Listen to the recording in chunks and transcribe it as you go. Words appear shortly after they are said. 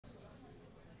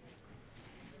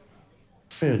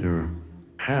fitter,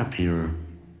 happier,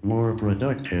 more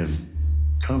productive,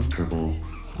 comfortable,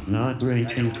 not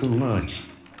drinking too much,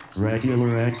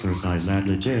 regular exercise at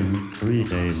the gym 3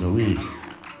 days a week,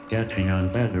 getting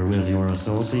on better with your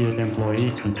associate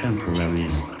employee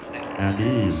contemporaries, at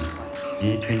ease,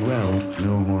 eating well,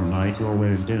 no more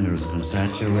microwave dinners and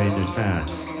saturated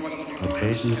fats, a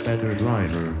patient better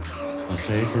driver, a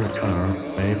safer car,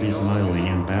 baby smiling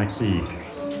in backseat,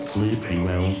 sleeping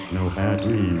well, no bad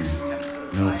dreams,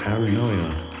 no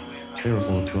paranoia,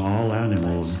 careful to all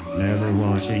animals, never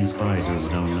washing spiders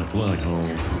down the plug hole,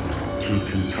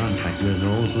 keep in contact with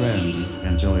old friends,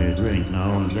 enjoy a drink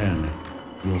now and then,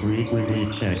 will frequently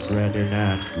check credit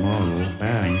at mall,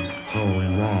 bank, hole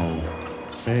and wall,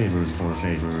 favors for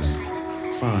favors,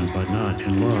 fun but not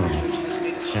in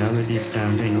love, charity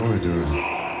standing orders,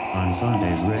 on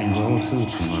Sundays ring road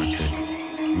supermarket,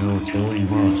 no killing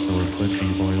moths or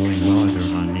putting boiling water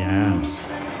on the ants,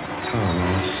 car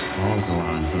wash also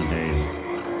on Sundays,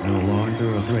 no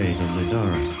longer afraid of the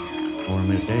dark, or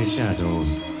midday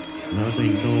shadows,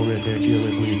 nothing so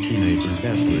ridiculously teenage and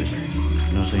desperate,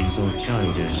 nothing so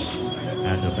childish,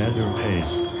 at a better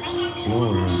pace,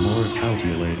 slower and more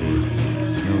calculated,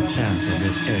 no chance of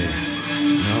escape,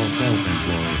 now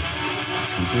self-employed,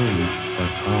 consumed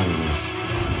but powerless,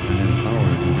 an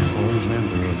empowered and informed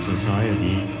member of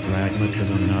society,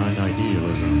 pragmatism not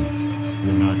idealism,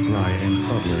 will not cry in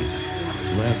public,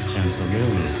 less chance of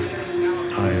illness,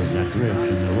 tires that grip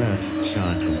in the wet,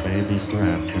 shot of baby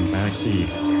strapped in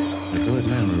backseat, a good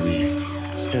memory,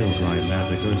 still cries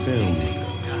at a good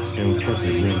film, still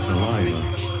kisses with saliva,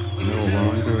 no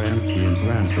longer empty and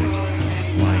frantic,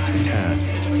 like a cat,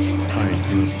 tied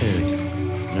to a stick,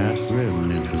 that's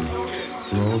driven into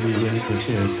frozen winter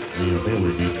shit, the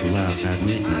ability to laugh at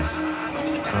weakness,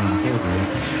 calm fitter,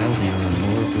 healthier and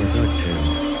more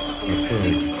productive, a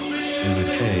pig, in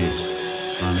a cage,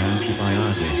 on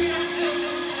antibiotics,